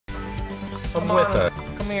Come with us.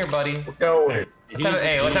 Come here, buddy. We're going. Let's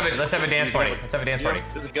have a dance party. Let's have a dance party.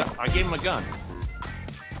 There's a gun. I gave him a gun.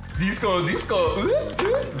 Disco. Disco. No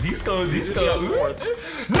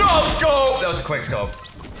scope! That was a quick scope.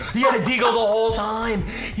 He had a deagle the whole time.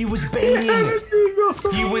 He was baiting.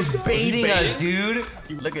 He was baiting us, dude.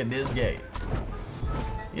 Look at this guy.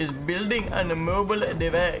 He's building on a mobile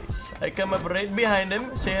device. I come up right behind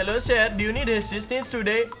him. Say hello, sir. Do you need assistance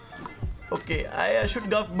today? Okay, I shoot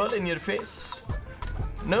golf ball in your face.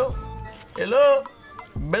 No. Hello.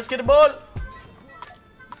 Basketball.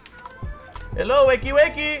 Hello,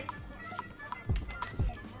 wakey.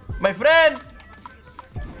 My friend.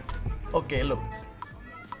 Okay, look.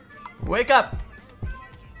 Wake up.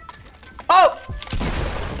 Oh!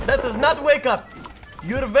 That does not wake up.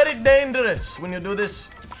 You're very dangerous when you do this.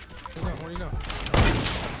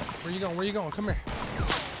 Where you going? Come here.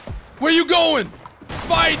 Where you going?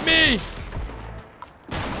 Fight me!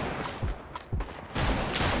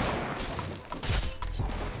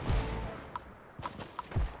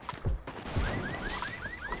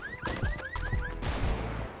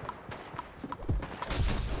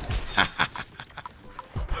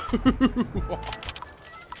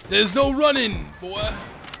 There's no running, boy.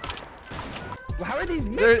 Well, how are these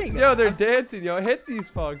missing? They're dancing, yo. Hit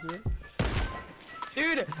these fucks, man.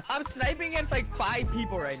 Dude, I'm sniping against like 5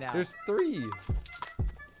 people right now. There's 3.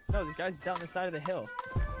 No, this guy's down the side of the hill.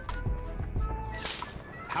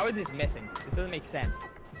 How are these missing? This doesn't make sense.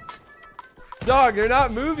 Dog, they're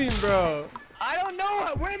not moving, bro. I don't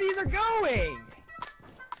know where these are going.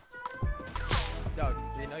 Dog, do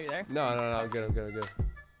they know you're there? No, I'm good.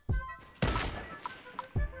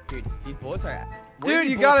 Dude, these bullets are. Dude,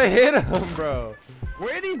 you gotta hit him, bro.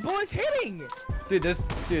 Where are these bullets hitting? Dude, this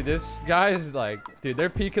guy's like, dude, they're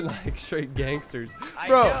peeking like straight gangsters,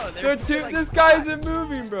 Bro, I know, this guy isn't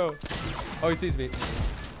moving, bro. Oh, he sees me.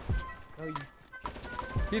 No,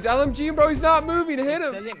 He's LMG, bro. He's not moving. Hit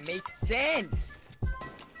him. Doesn't make sense.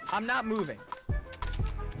 I'm not moving.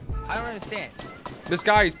 I don't understand. This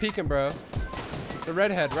guy, he's peeking, bro. The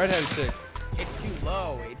redhead chick. It's too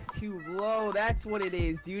low. It's too low. That's what it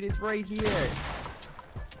is, dude. It's right here.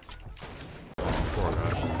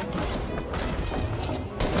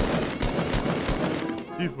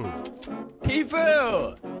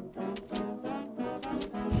 Tifu!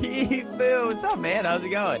 What's up, man? How's it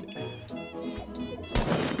going?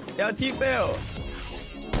 Yo, Tifu!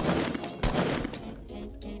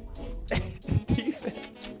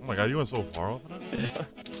 Oh my god, you went so far off of that?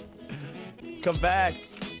 Come back.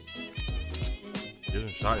 He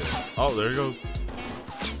hasn't shot yet. Oh, there he goes.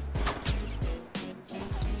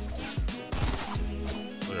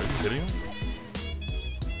 Wait, are you hitting him?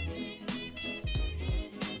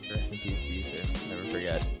 Rest in peace to you too. Never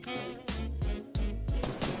forget.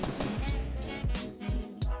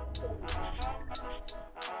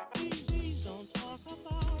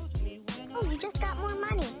 Oh, you just got more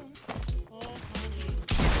money.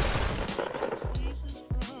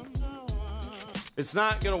 It's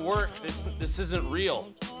not gonna work. This isn't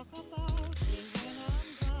real.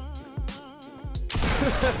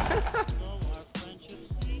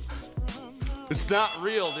 It's not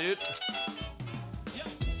real, dude.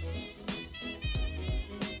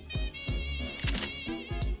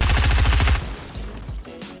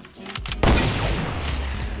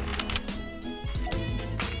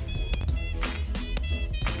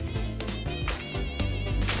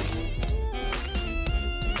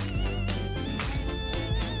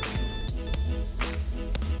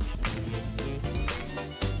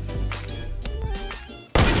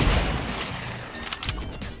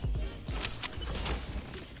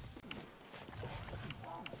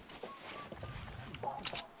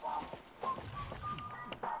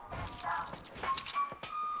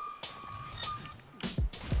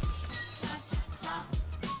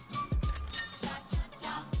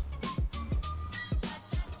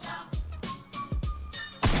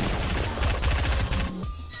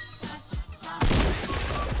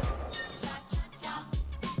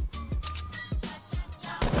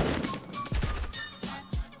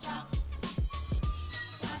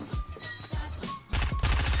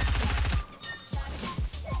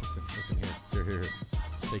 Here.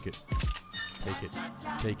 Take it.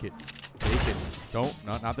 Take it. Don't,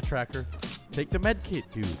 not the tracker. Take the med kit,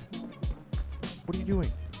 dude. What are you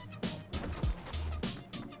doing?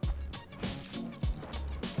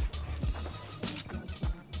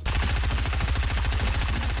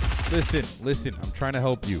 Listen. I'm trying to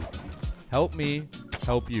help you. Help me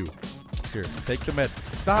help you. Here, take the med.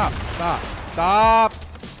 Stop.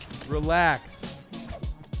 Relax.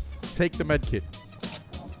 Take the med kit.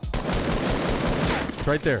 It's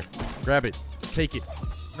right there. Grab it. Take it.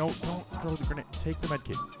 No, don't throw the grenade. Take the med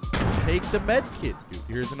kit. Take the med kit, dude.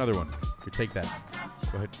 Here's another one. Here, take that.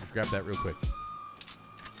 Go ahead, just grab that real quick.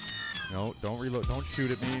 No, don't reload. Don't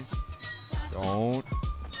shoot at me. Don't.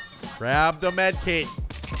 Grab the med kit.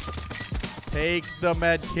 Take the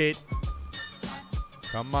med kit.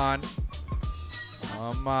 Come on.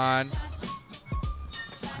 Come on.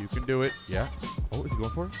 You can do it. Yeah. Oh, is he going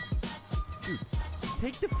for it? Dude,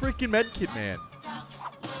 take the freaking med kit, man.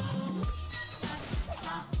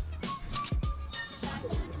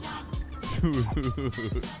 Dude,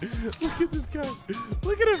 look at this guy.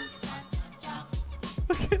 Look at him.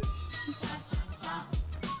 Look at him.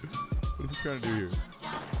 What is he trying to do here?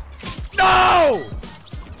 No!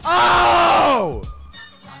 Oh!